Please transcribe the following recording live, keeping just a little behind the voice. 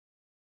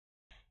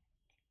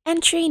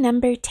Entry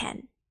number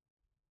 10.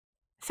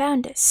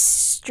 Found a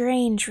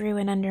strange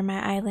ruin under my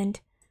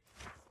island.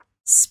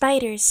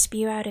 Spiders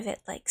spew out of it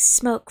like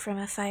smoke from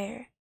a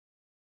fire.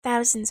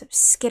 Thousands of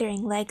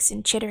skittering legs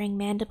and chittering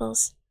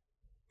mandibles.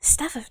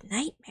 Stuff of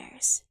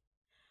nightmares.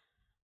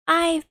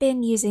 I've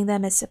been using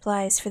them as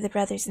supplies for the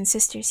brothers and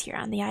sisters here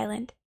on the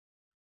island.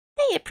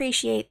 They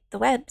appreciate the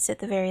webs at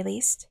the very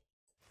least.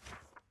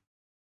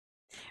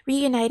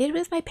 Reunited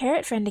with my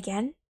parrot friend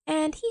again,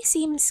 and he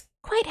seems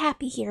quite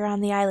happy here on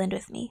the island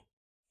with me.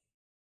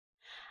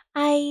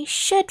 I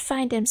should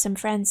find him some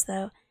friends,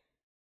 though.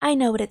 I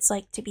know what it's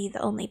like to be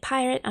the only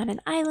pirate on an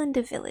island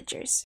of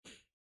villagers.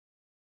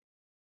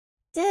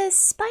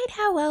 Despite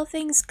how well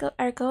things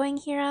are going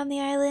here on the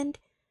island,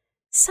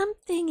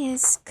 something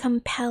is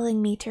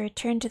compelling me to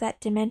return to that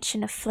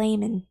dimension of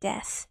flame and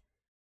death.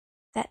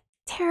 That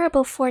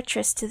terrible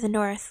fortress to the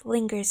north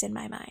lingers in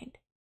my mind.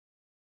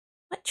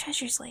 What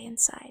treasures lay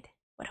inside?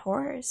 What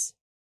horrors?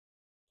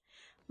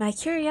 My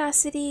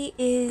curiosity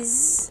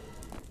is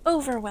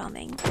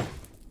overwhelming.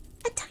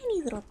 A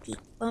tiny little peek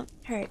won't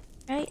hurt,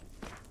 right?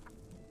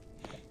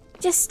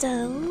 Just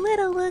a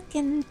little look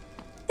and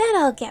then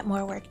I'll get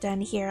more work done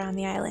here on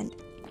the island.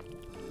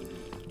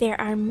 There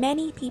are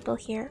many people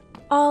here,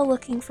 all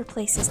looking for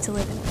places to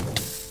live in.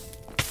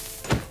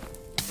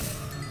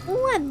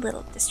 One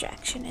little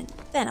distraction and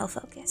then I'll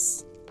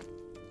focus.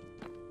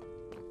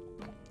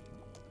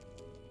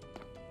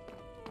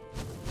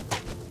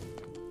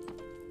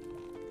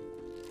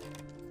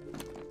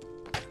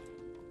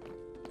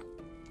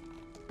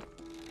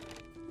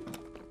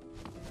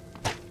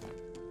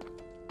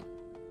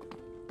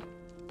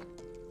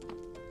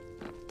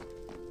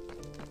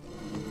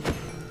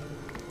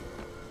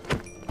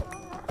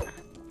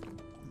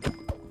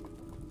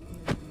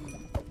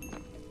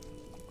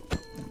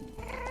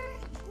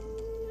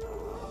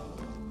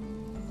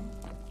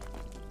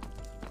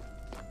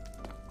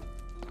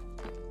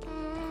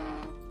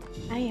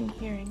 I am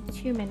hearing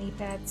too many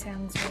bad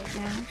sounds right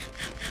now.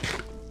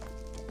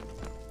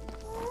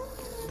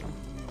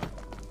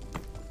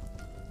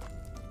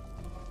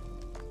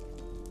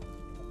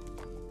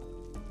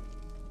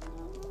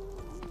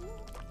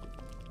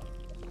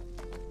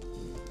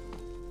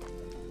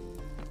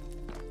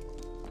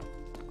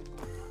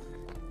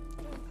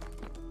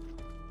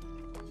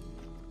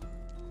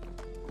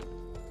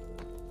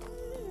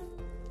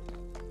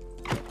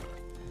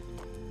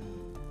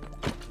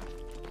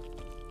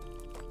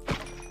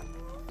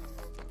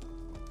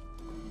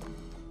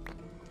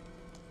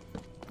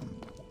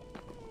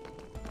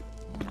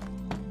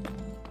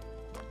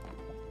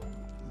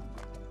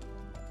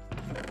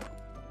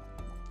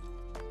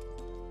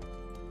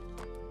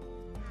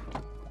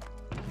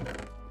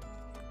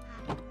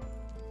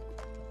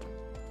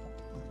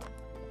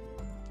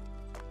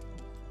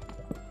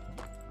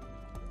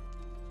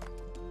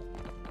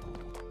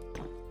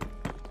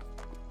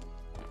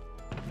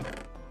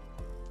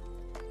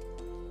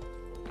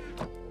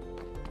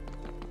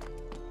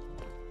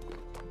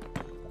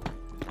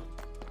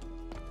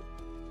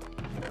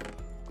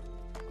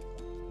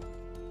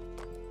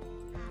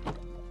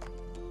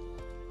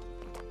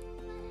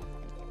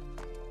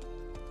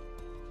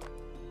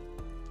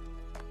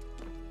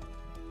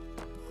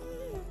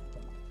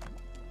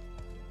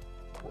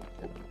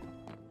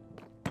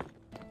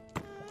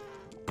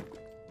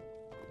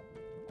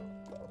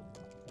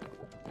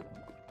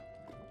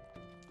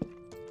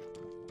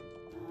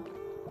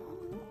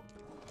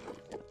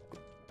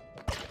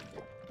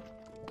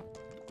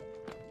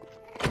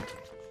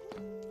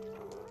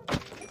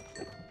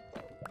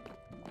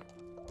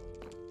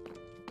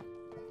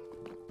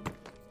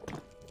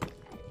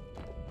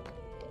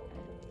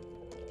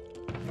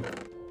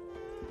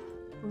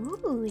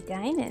 Ooh,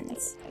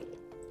 diamonds.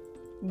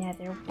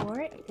 Nether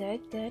wart. Good,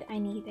 good. I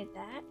needed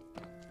that.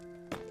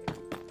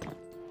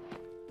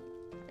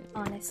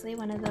 Honestly,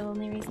 one of the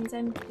only reasons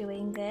I'm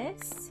doing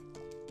this.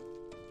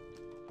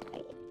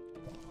 I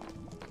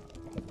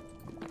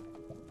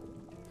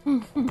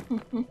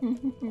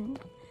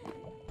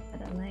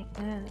don't like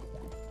that.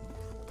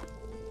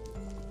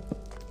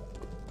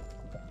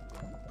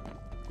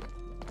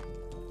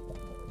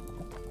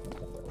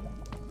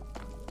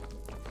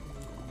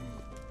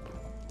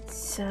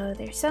 So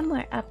they're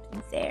somewhere up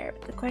there,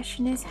 but the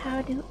question is,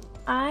 how do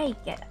I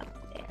get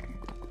up there?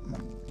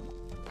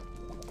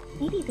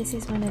 Maybe this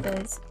is one of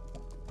those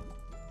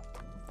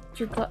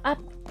to go up,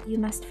 you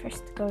must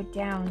first go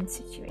down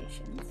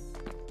situations.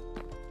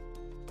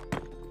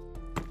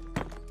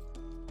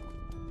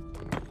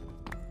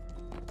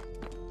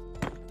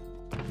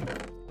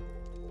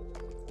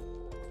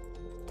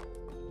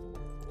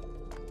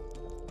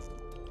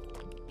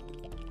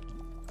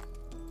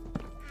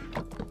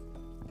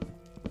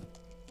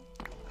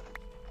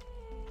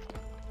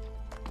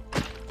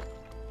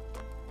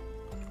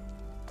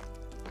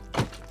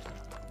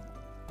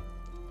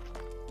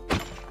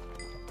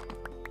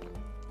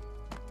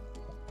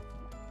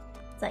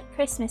 It's like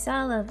Christmas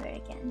all over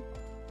again.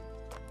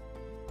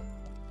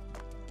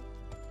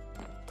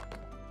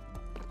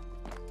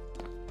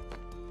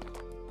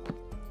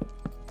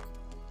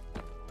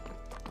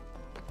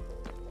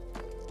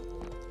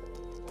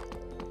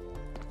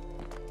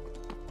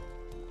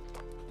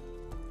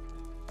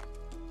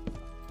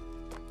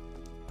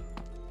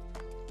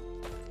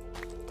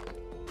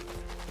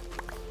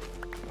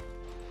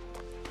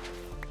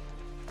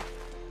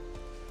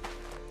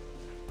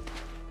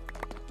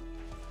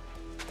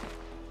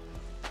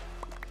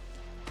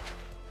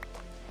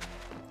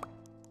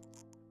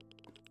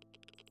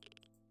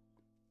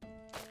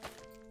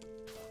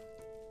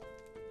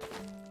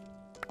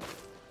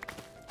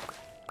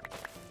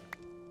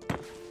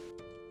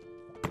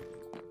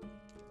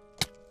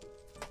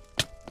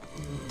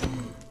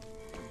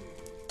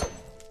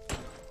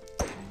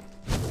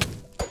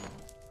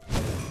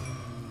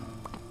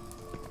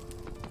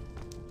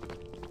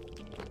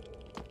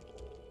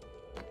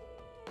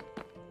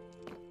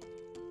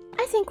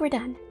 think we're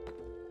done.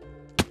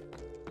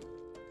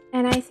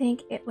 And I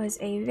think it was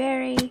a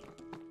very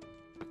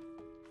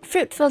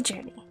fruitful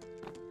journey.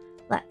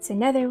 Lots of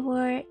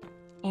netherwort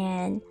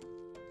and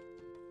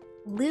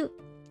loot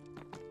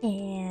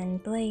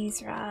and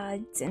blaze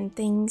rods and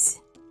things.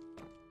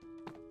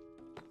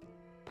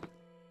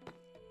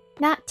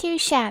 Not too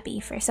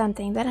shabby for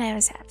something that I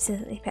was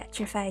absolutely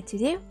petrified to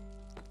do.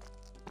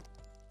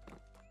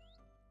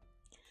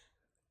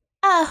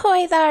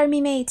 Ahoy there, me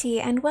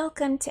matey, and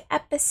welcome to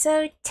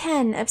episode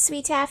 10 of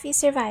Sweetaffy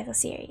Survival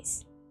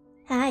Series.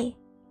 Hi,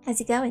 how's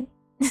it going?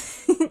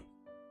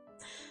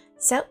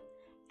 So,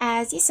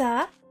 as you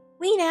saw,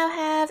 we now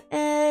have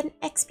an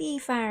XP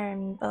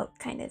farm, well,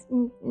 kind of,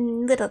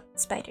 little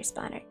spider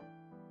spawner.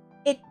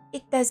 It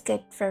does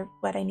good for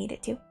what I need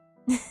it to.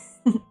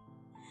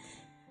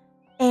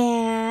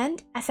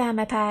 And I found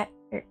my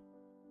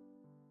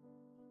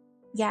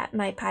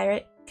my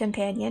pirate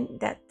companion.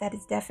 That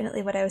is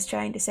definitely what I was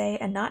trying to say,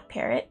 and not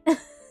parrot.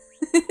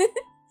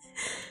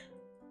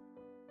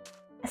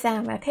 I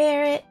found my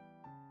parrot,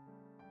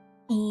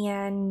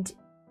 and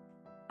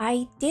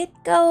I did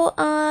go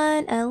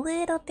on a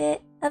little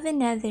bit of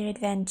another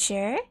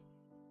adventure.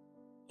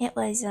 It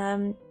was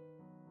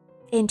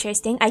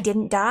interesting. I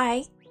didn't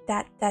die.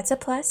 That's a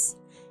plus.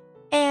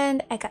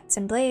 And I got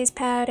some blaze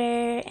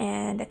powder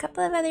and a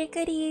couple of other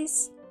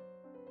goodies,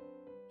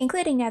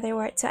 including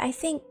netherwort, so I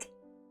think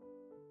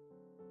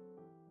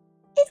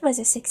it was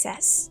a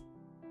success.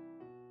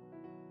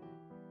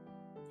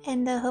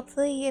 And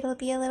hopefully it'll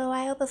be a little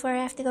while before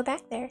I have to go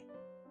back there.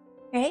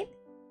 Right?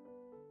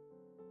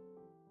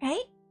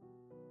 Right?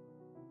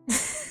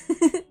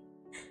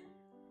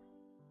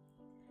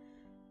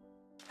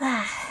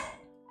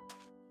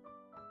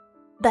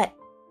 But,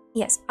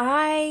 yes,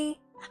 I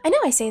know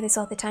I say this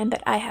all the time,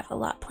 but I have a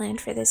lot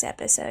planned for this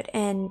episode,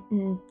 and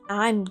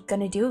I'm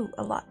gonna do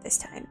a lot this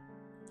time.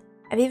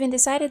 I've even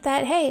decided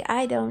that, hey,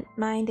 I don't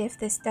mind if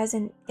this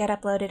doesn't get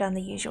uploaded on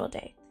the usual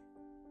day.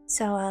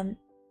 So,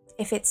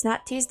 if it's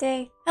not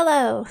Tuesday,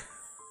 hello!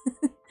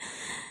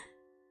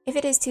 If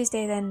it is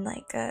Tuesday, then,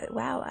 like,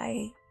 wow,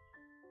 I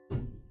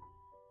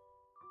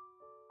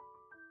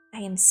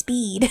am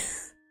speed.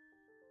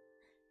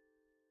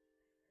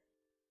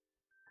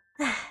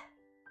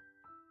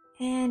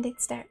 And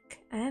it's dark.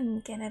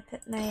 I'm gonna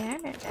put my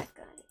armor back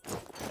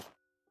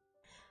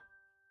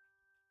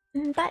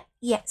on. But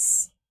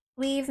yes,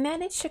 we've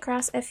managed to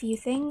cross a few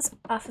things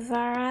off of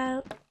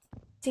our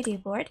to-do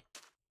board.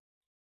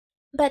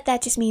 But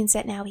that just means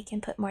that now we can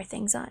put more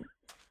things on.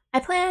 I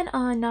plan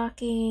on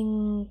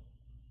knocking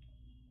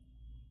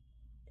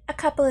a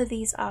couple of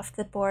these off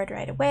the board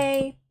right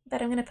away,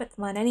 but I'm gonna put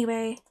them on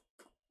anyway.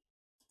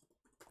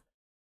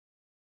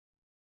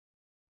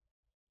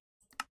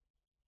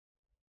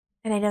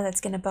 And I know that's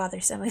gonna bother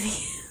some of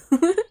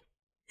you.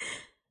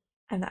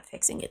 I'm not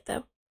fixing it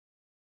though.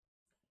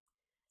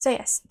 So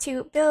yes,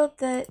 to build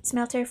the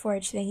smelter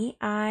forge thingy,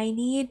 I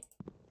need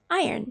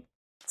iron.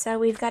 So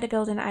we've got to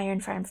build an iron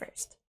farm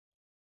first.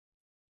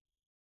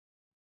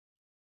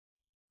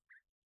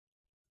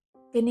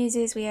 Good news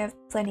is we have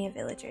plenty of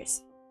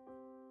villagers.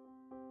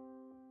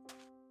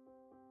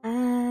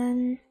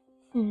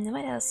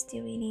 What else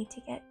do we need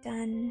to get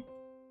done?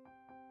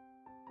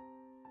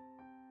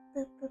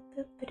 Boop, boop,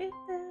 boop, boop,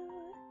 boop.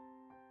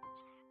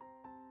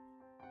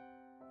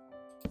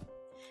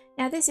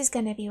 Now this is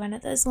gonna be one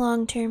of those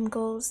long-term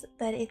goals,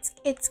 but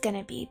it's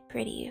gonna be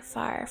pretty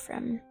far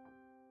from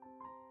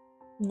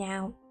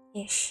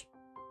now-ish.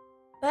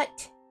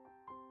 But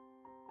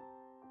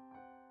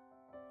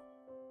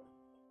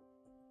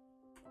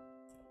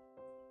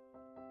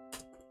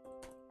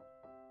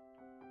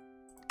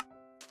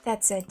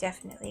that's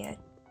definitely a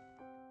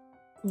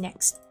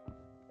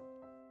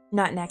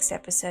not next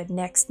episode,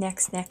 next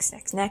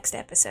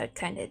episode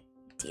kind of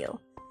deal.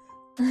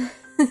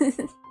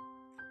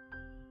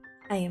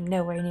 I am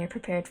nowhere near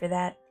prepared for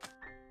that.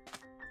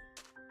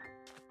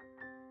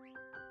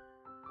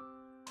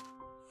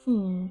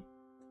 Then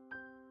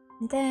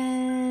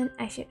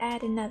I should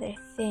add another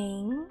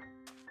thing.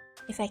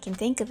 If I can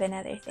think of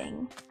another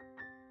thing.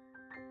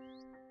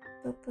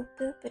 Boop, boop,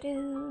 boop,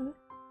 ba-doo.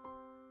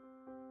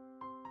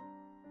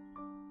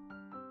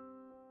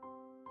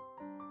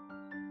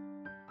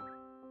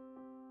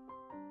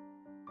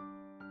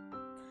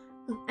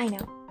 Ooh, I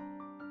know.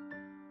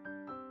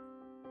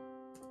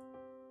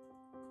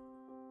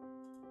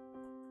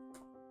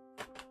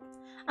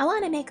 I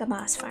want to make a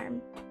moss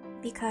farm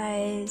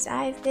because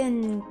I've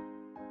been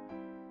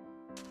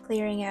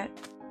clearing out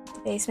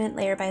the basement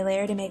layer by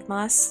layer to make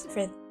moss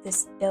for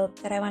this build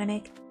that I want to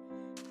make,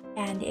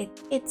 and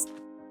it's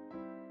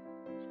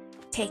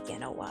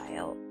taken a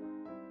while.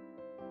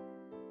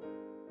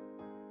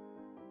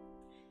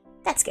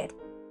 That's good.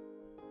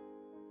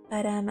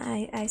 But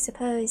I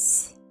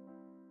suppose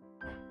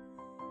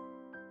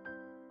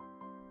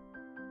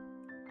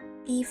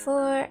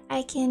before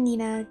I can,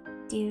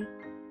 do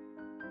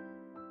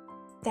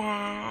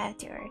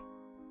that or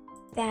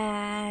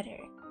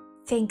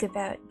think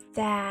about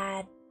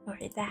that or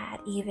that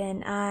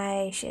even,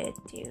 I should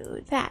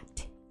do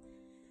that.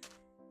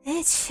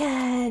 Which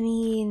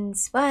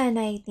means, one,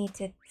 I need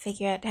to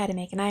figure out how to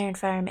make an iron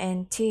farm,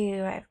 and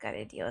two, I've got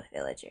to deal with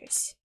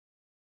villagers.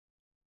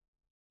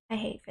 I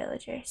hate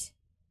villagers.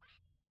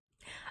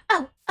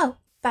 Oh,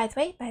 by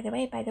the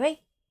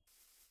way.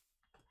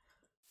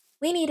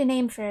 We need a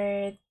name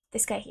for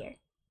this guy here.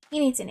 He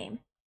needs a name.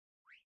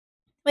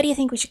 What do you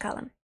think we should call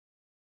him?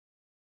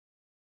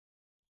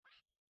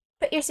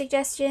 Put your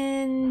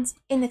suggestions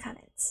in the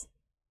comments.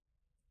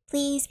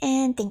 Please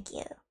and thank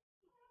you.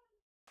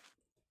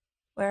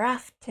 We're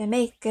off to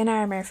make an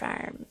armor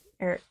farm.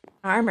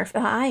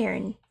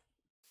 Iron.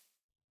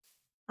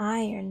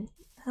 Iron.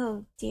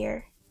 Oh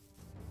dear.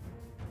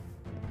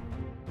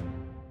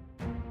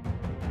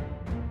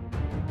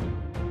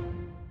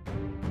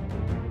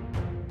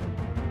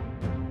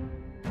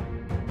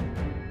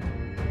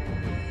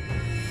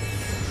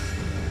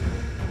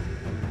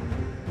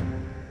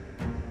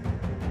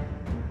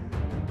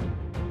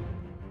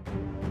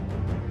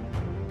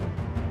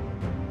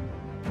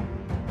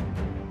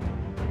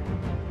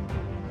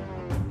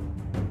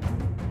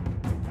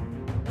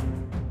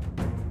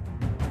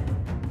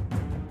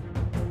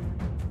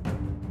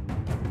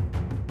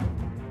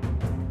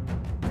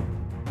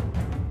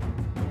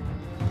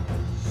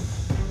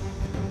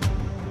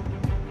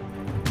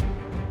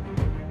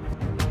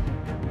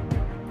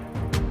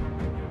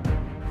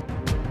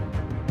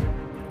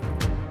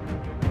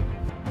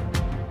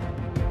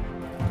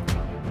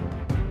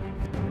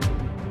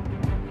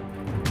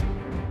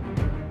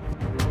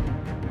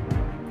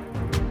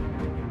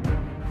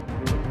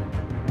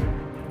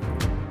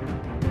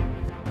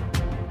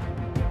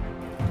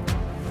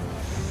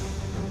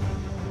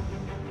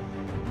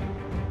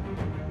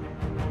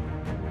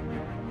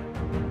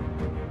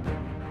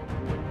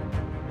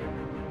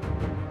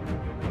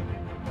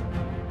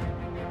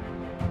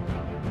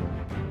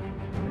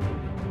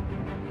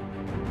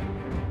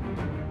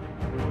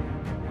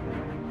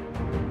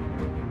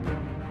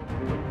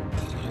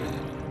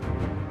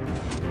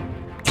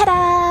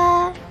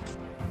 Ta-da!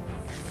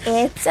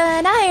 It's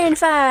an iron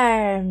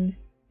farm!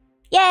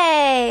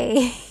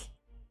 Yay!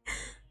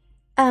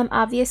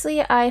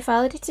 Obviously I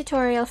followed a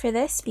tutorial for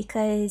this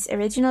because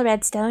original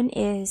redstone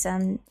is,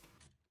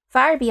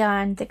 far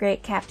beyond the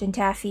great Captain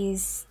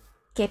Taffy's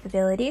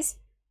capabilities.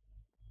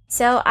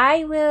 So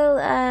I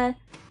will,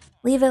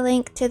 leave a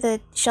link to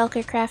the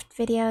shulker craft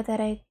video that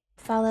I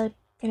followed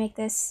to make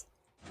this.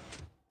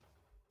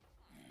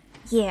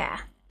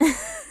 Yeah.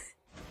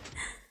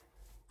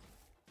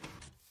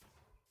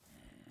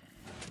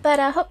 But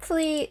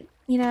hopefully,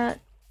 you know,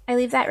 I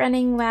leave that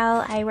running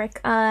while I work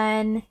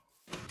on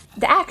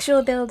the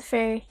actual build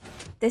for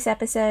this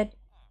episode,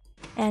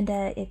 and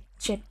there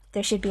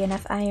should be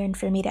enough iron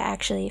for me to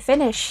actually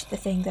finish the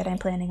thing that I'm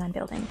planning on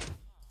building.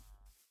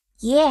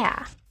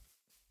 Yeah!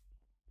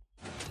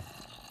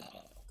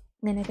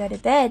 I'm gonna go to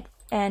bed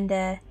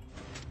and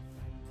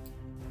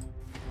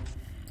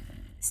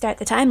start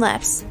the time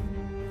lapse.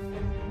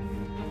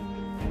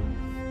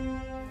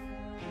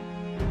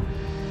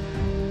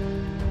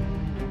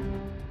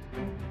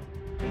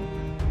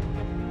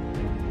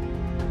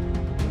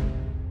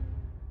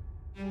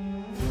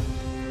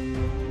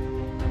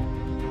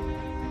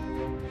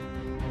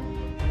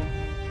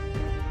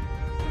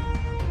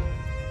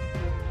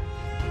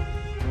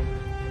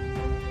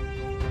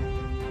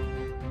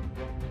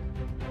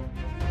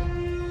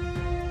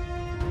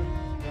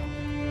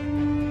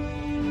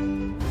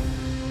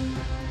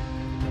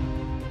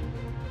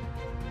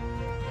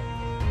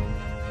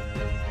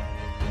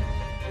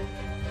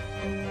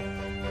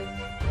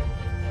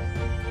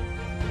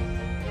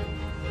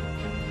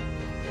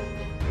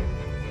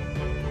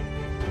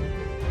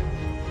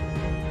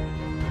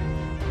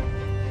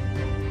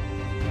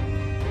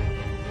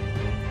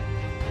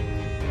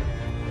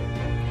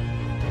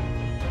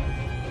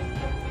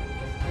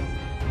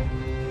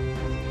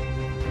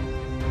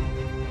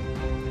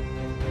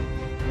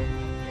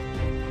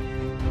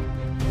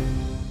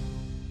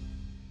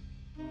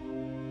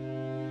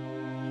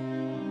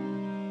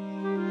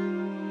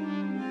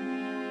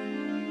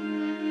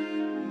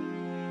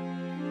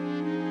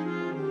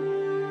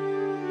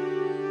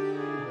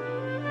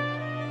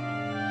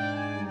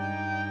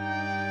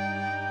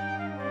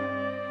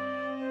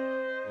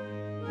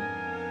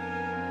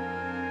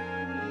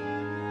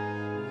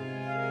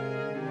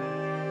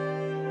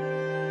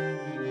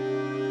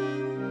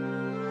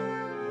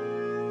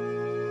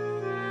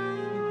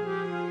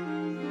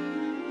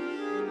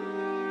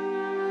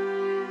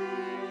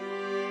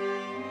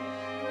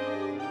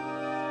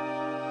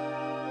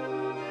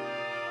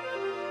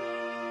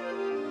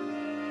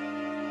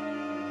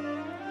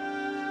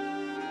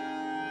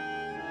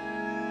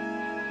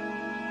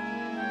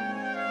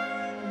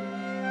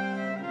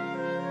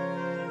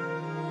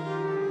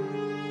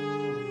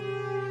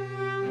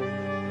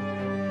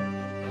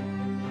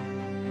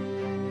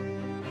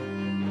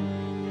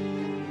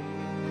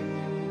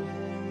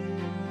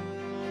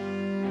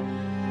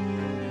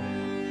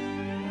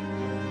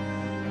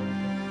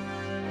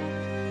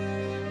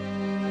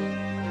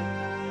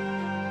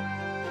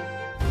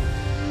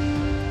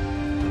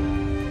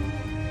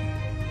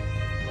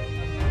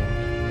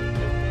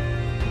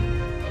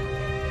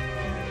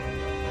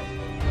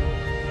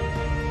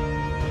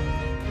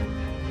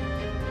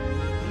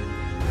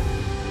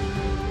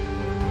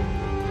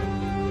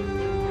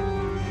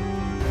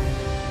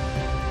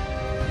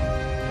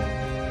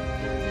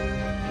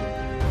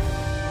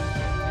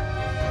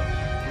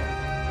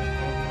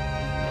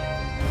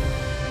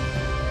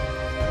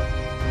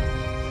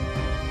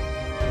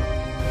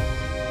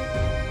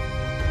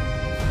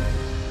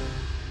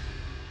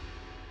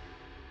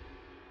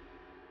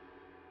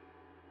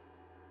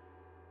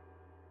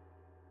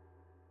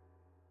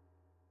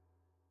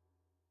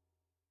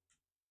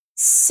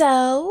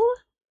 So,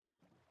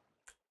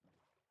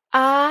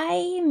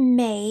 I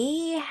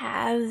may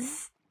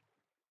have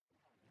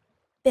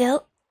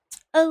built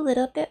a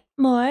little bit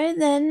more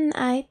than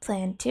I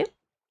planned to.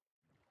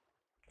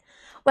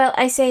 Well,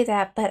 I say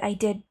that, but I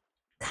did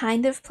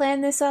kind of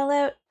plan this all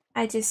out.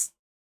 I just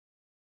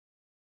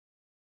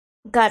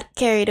got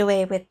carried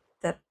away with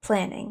the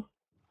planning.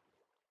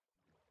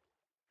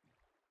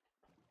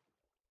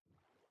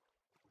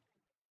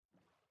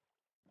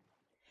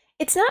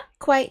 It's not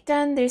quite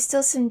done. There's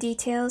still some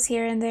details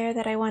here and there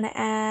that I want to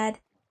add.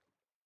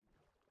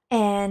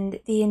 And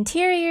the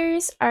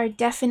interiors are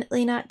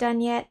definitely not done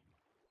yet.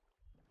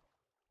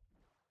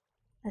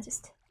 I'll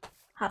just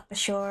hop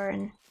ashore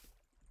and...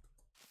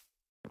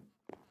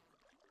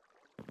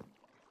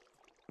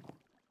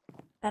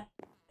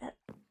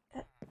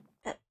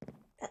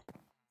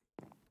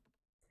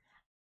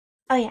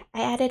 Oh yeah,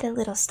 I added a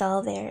little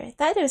stall there. I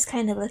thought it was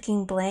kind of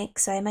looking blank,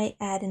 so I might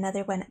add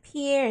another one up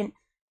here and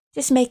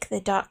just make the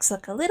docks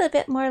look a little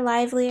bit more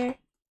livelier.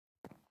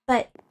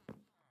 But,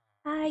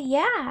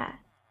 yeah.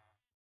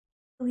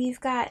 We've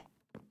got...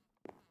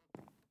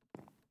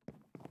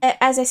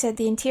 As I said,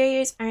 the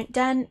interiors aren't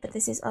done, but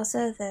this is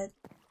also the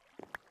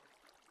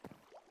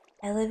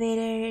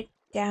elevator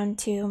down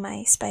to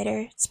my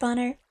spider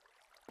spawner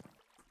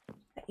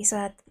that you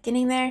saw at the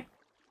beginning there.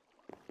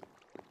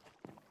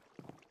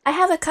 I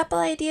have a couple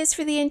ideas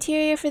for the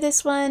interior for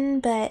this one,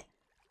 but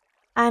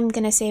I'm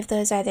gonna save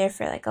those either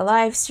for like a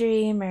live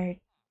stream or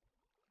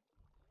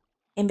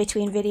in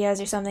between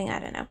videos or something, I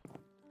don't know.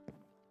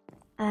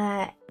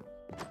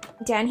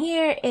 Down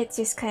here, it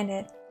just kind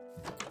of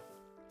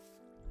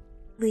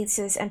leads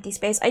to this empty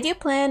space. I do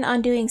plan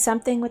on doing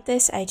something with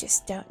this, I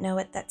just don't know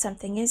what that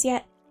something is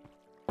yet.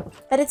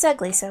 But it's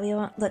ugly, so we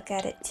won't look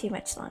at it too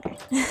much longer.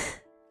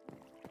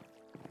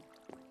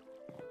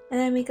 And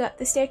then we got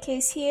the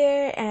staircase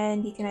here,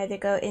 and you can either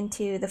go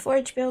into the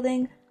forge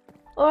building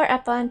or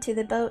up onto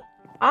the boat.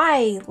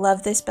 I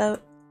love this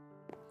boat.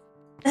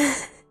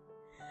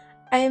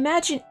 I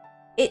imagine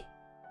it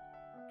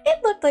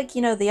looked like,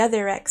 you know, the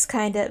other wrecks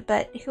kinda,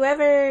 but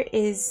whoever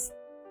is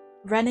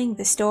running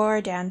the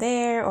store down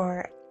there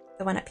or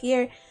the one up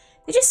here,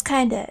 they just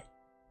kinda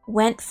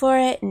went for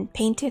it and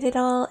painted it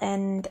all,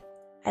 and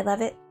I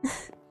love it.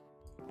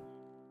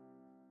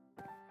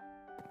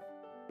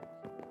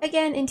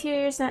 Again,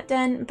 interior's not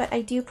done, but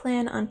I do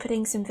plan on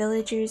putting some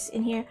villagers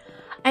in here.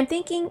 I'm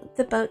thinking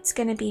the boat's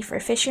gonna be for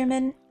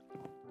fishermen.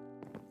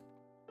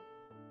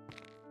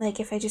 Like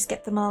if I just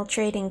get them all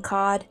trading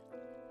cod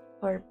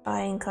or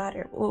buying cod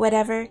or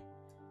whatever.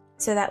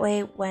 So that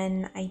way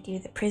when I do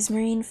the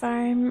prismarine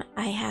farm,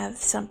 I have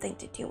something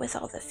to do with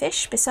all the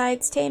fish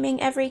besides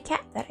taming every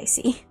cat that I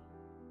see.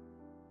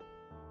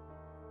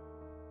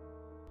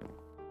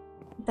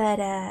 But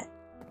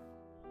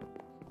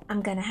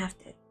I'm gonna have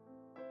to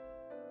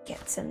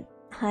get some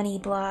honey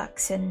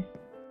blocks and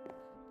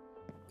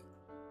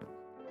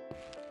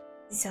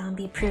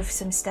zombie-proof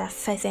some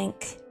stuff, I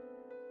think.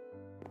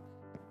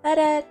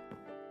 But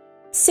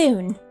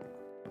soon.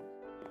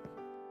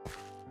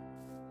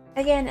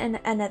 Again,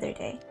 another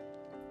day.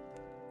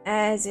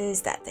 As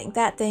is that thing.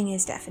 That thing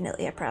is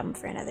definitely a problem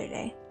for another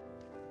day.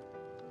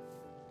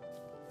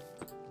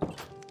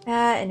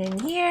 And in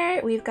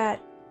here, we've got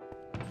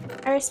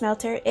our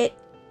smelter. It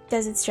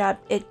does its job.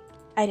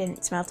 I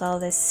didn't smelt all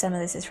this. Some of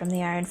this is from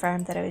the iron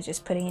farm that I was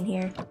just putting in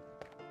here.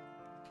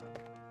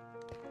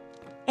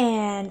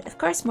 And, of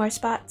course, more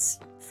spots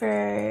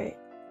for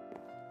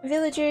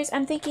villagers.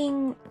 I'm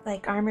thinking,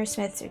 like, armor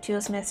smiths or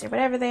toolsmiths or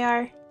whatever they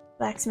are.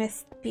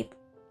 Blacksmith people.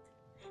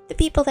 The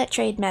people that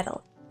trade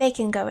metal. They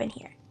can go in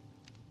here.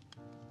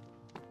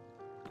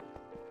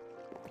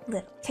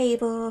 Little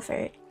table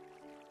for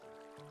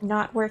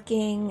not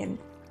working, and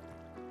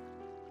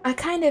I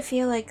kind of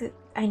feel like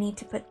I need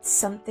to put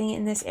something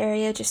in this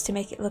area just to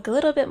make it look a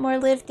little bit more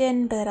lived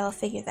in, but I'll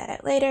figure that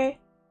out later.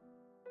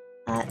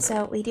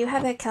 So we do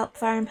have a kelp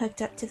farm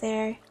hooked up to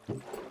there.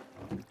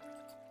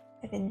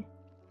 I've been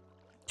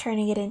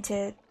turning it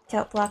into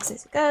kelp blocks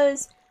as it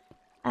goes.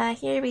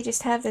 Here we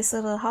just have this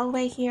little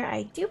hallway here.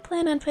 I do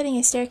plan on putting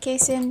a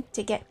staircase in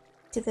to get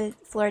to the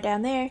floor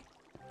down there.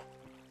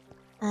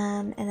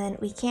 And then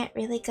we can't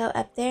really go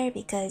up there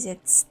because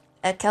it's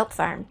a kelp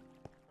farm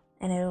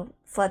and it'll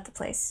flood the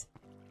place.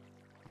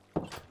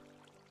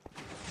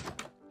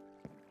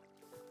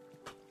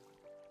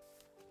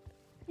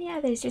 Yeah,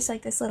 there's just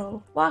like this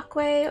little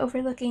walkway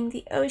overlooking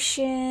the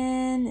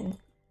ocean and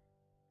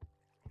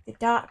the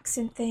docks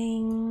and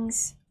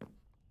things.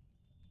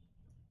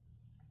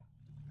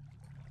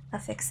 I'll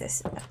fix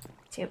this up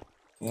too.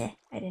 Yeah,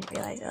 I didn't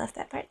realize I left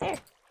that part there.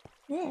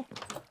 Yeah.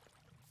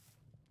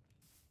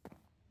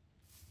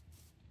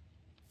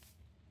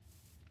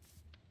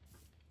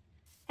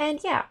 And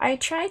yeah, I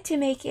tried to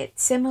make it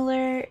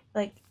similar,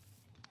 like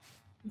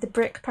the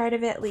brick part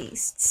of it at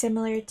least,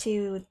 similar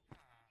to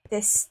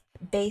this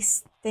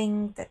base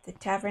thing that the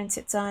tavern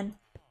sits on.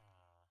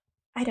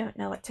 I don't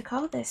know what to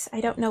call this.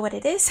 I don't know what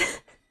it is.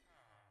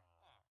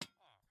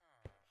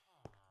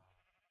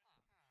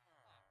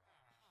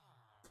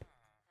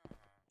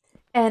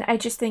 And I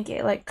just think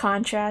it like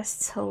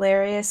contrasts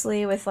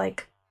hilariously with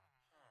like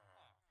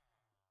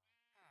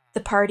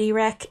the party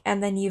wreck,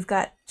 and then you've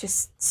got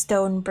just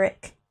stone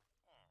brick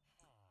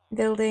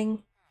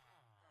building.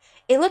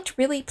 It looked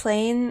really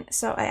plain,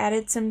 so I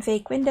added some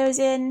fake windows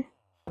in.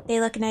 They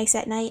look nice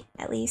at night,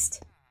 at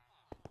least.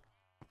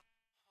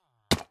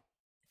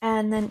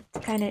 And then to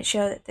kind of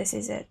show that this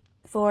is a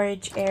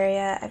forge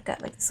area, I've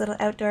got like this little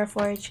outdoor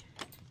forge.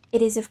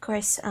 It is, of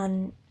course,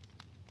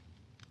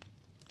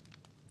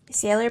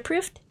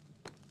 sailor-proofed,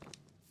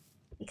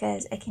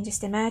 because I can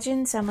just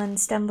imagine someone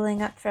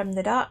stumbling up from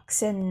the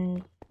docks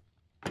and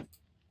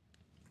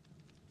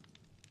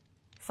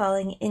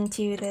falling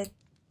into the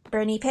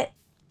Bernie pit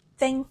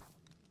thing.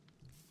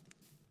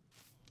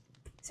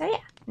 So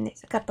yeah, and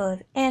there's a couple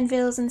of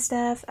anvils and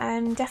stuff.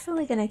 I'm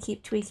definitely gonna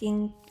keep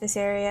tweaking this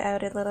area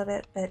out a little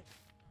bit, but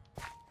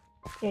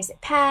there's a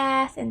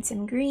path and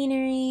some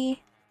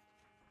greenery.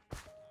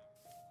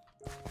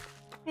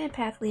 And a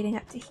path leading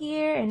up to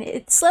here, and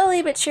it's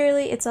slowly but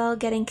surely, it's all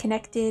getting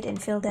connected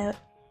and filled out.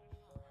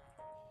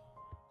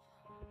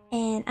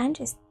 And I'm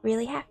just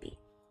really happy.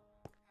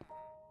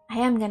 I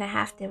am gonna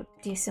have to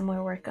do some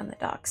more work on the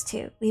docks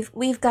too.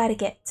 We've got to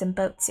get some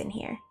boats in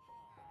here.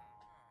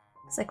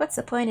 It's like, what's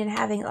the point in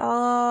having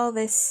all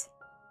this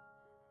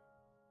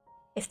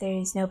if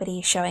there's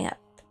nobody showing up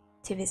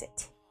to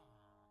visit?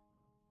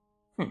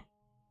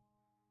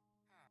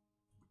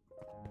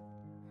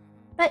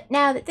 But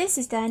now that this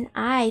is done,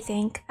 I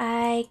think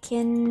I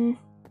can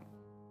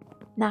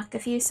knock a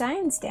few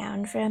signs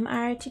down from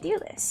our to-do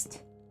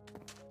list.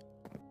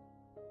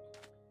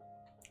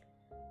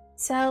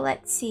 So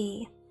let's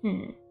see.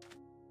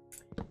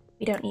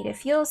 We don't need a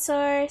fuel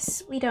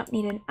source, we don't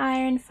need an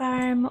iron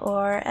farm,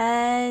 or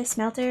a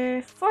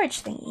smelter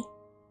forge thingy.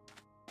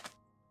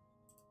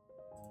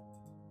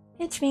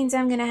 Which means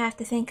I'm gonna have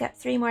to think up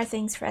 3 more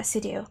things for us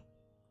to do.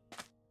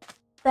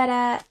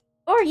 But,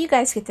 or you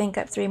guys could think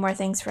up 3 more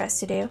things for us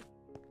to do.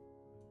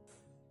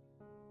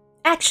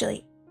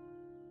 Actually,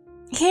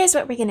 here's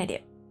what we're gonna do.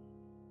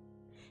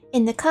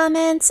 In the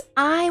comments,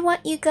 I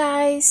want you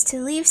guys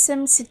to leave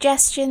some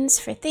suggestions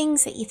for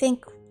things that you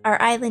think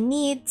our island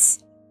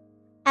needs,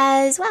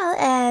 as well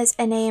as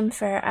a name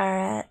for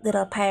our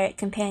little pirate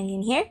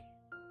companion here.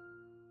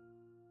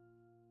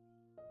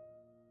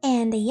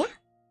 And yeah,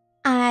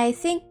 I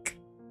think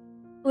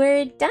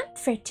we're done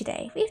for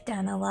today. We've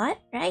done a lot,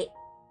 right?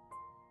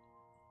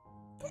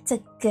 That's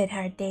a good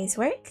hard day's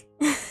work.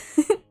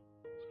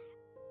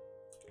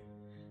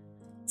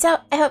 So,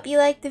 I hope you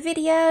liked the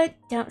video.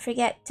 Don't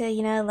forget to,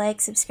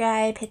 like,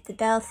 subscribe, hit the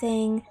bell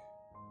thing,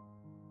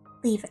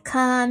 leave a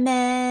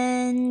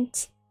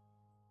comment.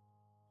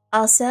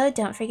 Also,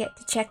 don't forget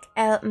to check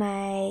out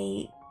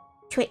my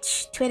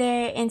Twitch,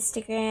 Twitter,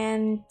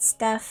 Instagram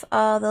stuff,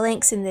 all the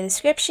links in the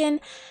description,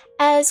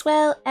 as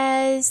well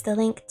as the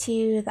link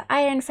to the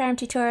iron farm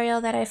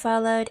tutorial that I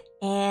followed,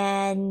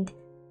 and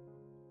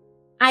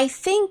I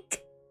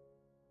think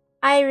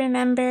I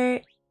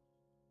remember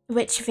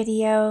which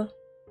video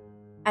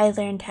I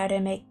learned how to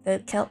make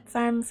the kelp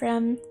farm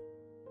from.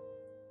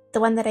 The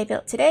one that I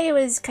built today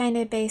was kind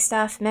of based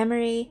off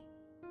memory.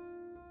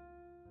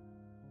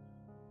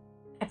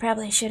 I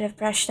probably should have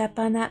brushed up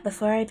on that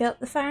before I built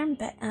the farm,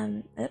 but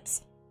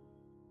oops.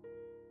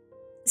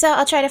 So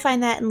I'll try to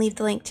find that and leave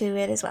the link to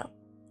it as well.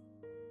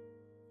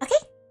 Okay?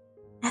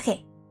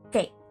 Okay,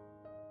 great.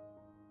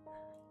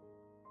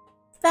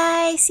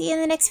 Bye, see you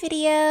in the next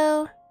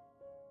video.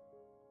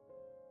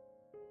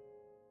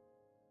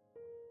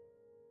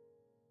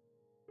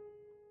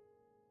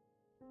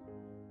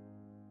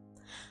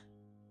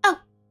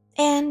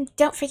 And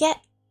don't forget,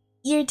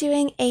 you're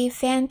doing a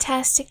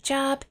fantastic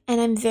job,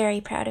 and I'm very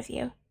proud of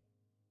you.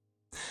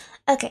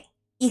 Okay,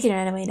 you can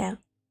run away now.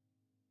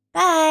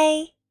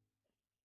 Bye!